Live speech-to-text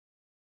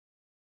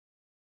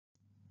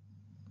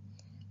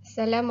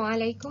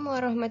Assalamualaikum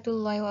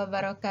warahmatullahi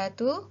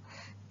wabarakatuh.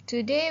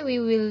 Today we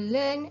will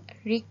learn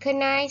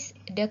recognize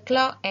the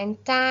clock and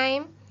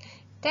time,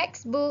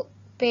 textbook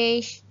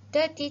page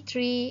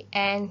 33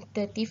 and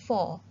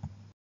 34.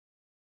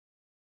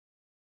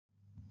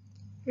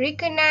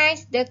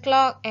 Recognize the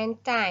clock and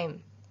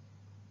time.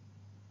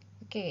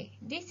 Okay,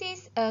 this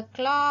is a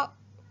clock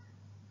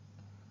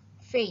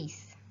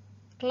face.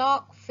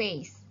 Clock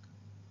face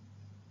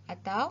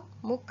atau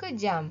muka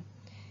jam.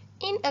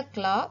 In a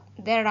clock,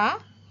 there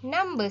are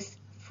numbers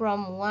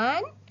from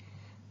 1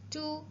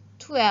 to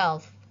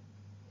 12.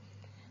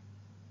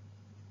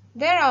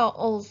 There are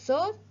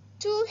also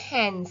two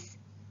hands.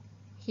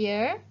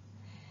 Here,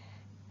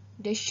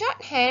 the short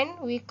hand,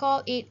 we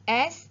call it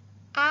as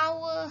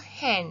hour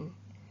hand.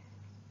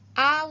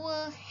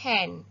 Hour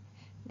hand.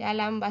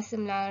 Dalam bahasa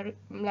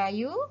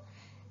Melayu,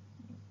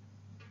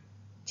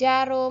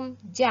 jarum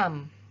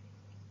jam.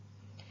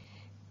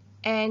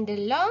 And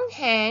the long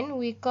hand,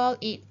 we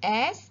call it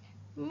as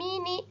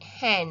minute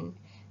hand.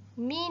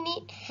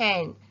 Minute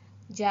hand.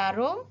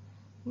 Jarum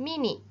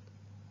minute.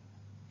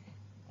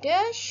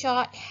 The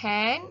short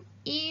hand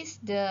is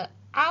the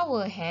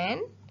hour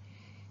hand.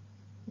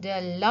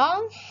 The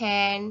long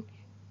hand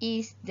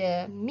is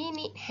the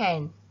minute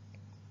hand.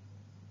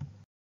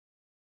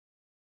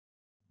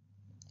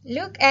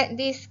 Look at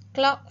this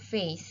clock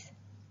face.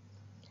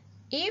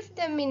 If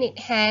the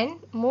minute hand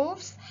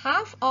moves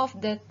half of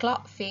the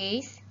clock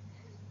face,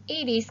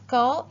 it is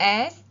called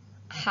as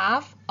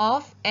half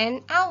of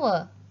an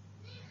hour.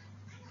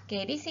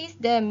 Okay, this is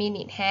the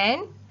minute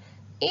hand.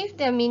 If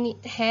the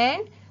minute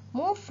hand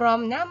moves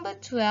from number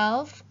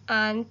 12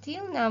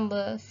 until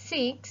number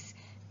 6,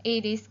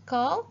 it is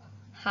called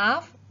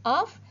half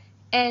of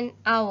an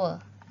hour.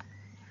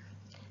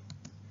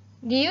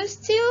 Do you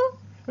still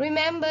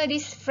remember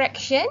this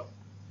fraction?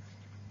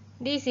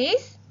 This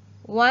is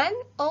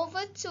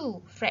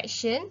 1/2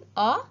 fraction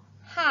or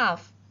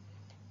half.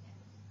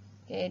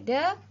 Okay,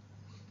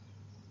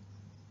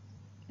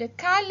 the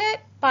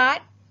colored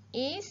part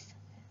is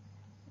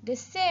the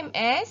same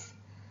as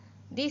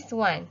this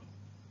one.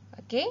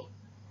 Okay,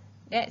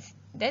 that's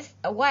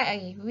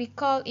why we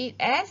call it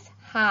as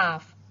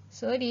half.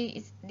 So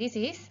this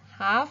is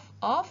half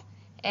of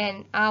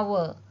an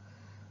hour.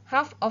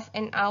 Half of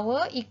an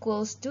hour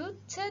equals to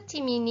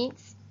 30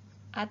 minutes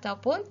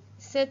ataupun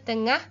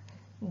setengah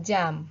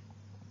jam.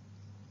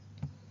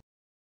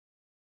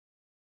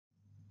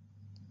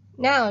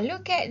 Now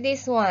look at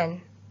this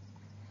one.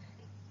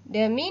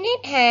 The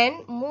minute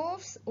hand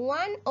moves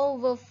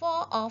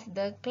 1/4 of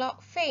the clock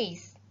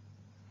face.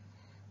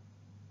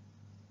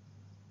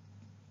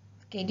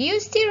 Okay, do you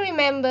still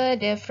remember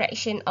the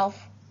fraction of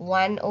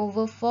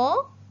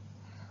 1/4?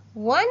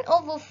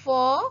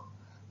 1/4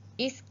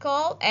 is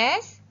called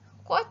as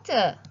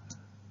quarter.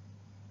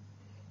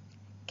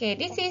 Okay,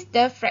 this is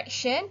the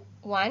fraction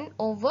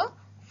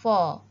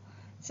 1/4.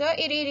 So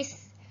it is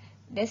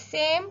the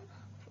same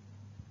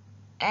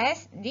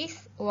as this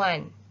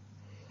one.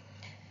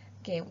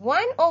 Okay,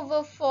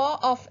 1/4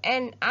 of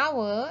an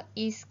hour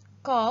is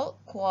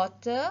called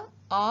quarter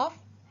of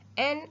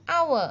an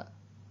hour.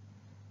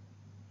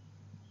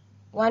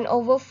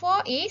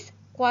 1/4 is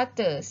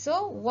quarter.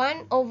 So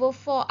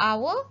 1/4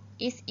 hour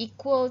is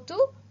equal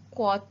to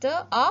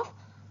quarter of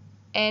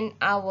an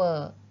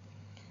hour.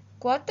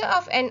 Quarter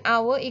of an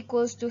hour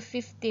equals to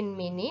 15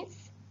 minutes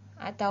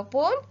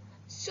ataupun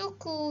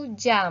suku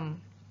jam.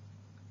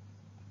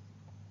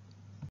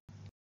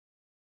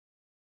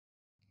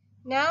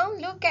 Now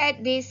look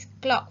at this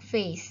clock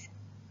face.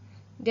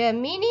 The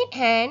minute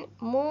hand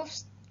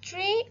moves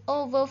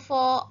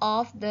 3/4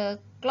 of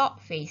the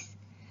clock face.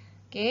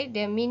 Okay,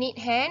 the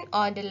minute hand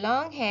or the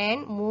long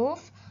hand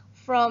moves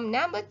from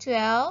number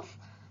 12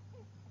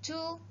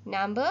 to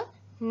number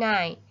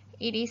 9.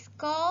 It is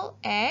called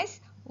as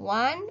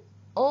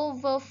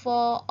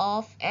 1/4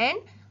 of an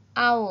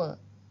hour.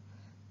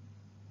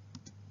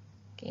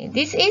 Okay,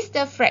 this is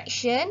the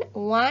fraction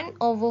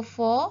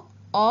 1/4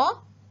 or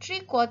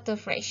 3/4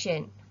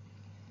 fraction.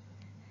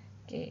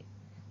 Okay,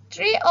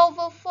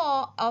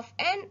 3/4 of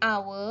an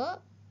hour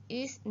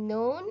is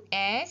known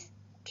as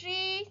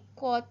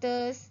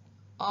 3/4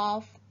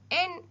 of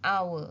an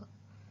hour.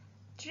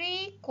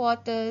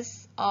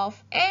 3/4 of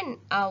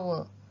an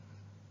hour.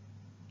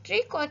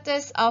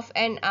 3/4 of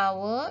an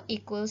hour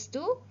equals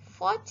to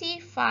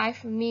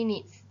 45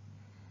 minutes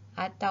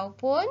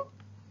ataupun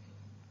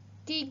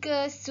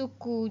 3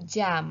 suku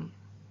jam.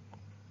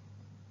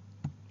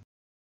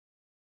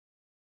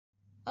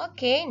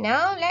 Okay,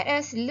 now let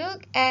us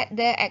look at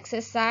the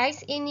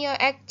exercise in your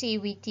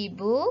activity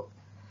book.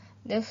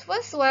 The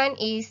first one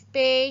is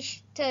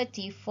page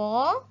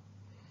 34.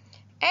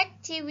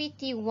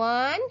 Activity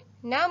 1,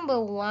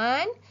 number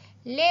 1,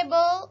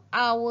 label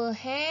hour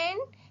hand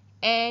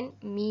and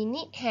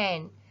minute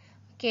hand.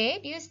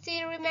 Okay, do you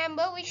still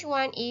remember which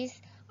one is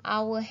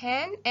hour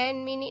hand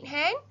and minute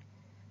hand?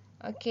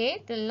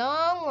 Okay, the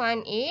long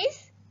one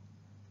is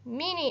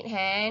minute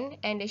hand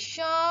and the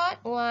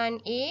short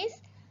one is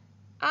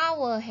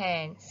hour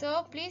hand.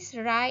 So please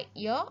write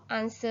your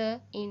answer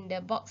in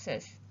the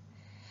boxes.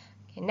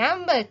 Okay,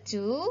 number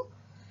 2,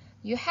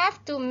 you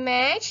have to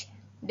match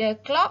the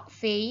clock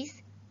face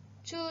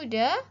to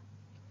the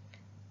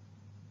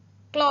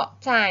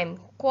clock time.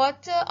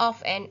 Quarter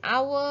of an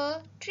hour,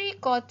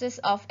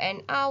 3/4 of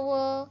an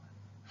hour,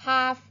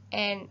 half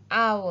an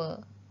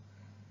hour.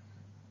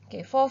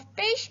 Okay, for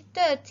page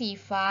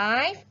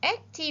 35,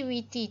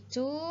 activity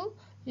 2,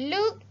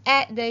 look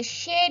at the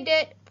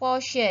shaded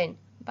portion.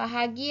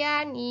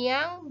 Bahagian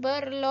yang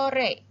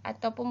berlorek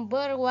ataupun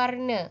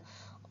berwarna.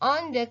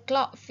 On the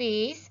clock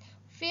face,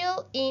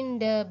 fill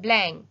in the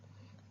blank.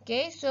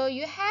 Okay, so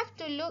you have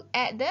to look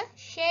at the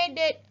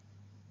shaded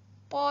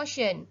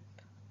portion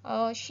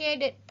or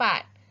shaded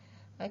part.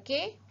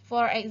 Okay,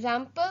 for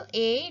example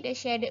A, the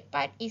shaded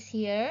part is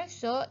here,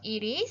 so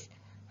it is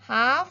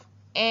half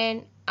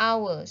an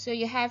hour. So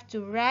you have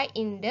to write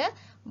in the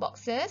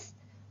boxes,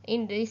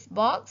 in this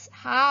box,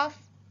 half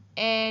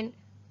an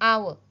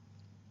hour.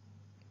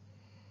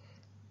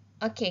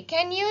 Okay,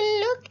 can you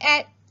look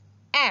at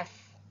F?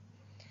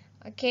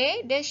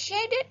 Okay, the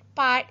shaded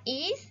part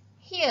is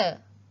here.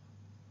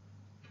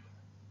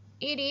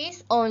 It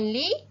is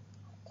only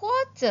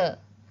quarter.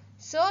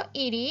 So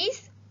it is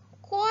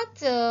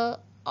quarter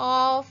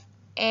of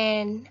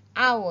an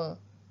hour.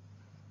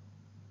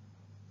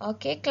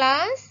 Okay,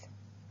 class?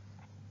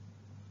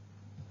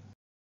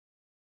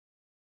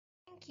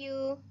 Thank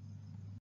you.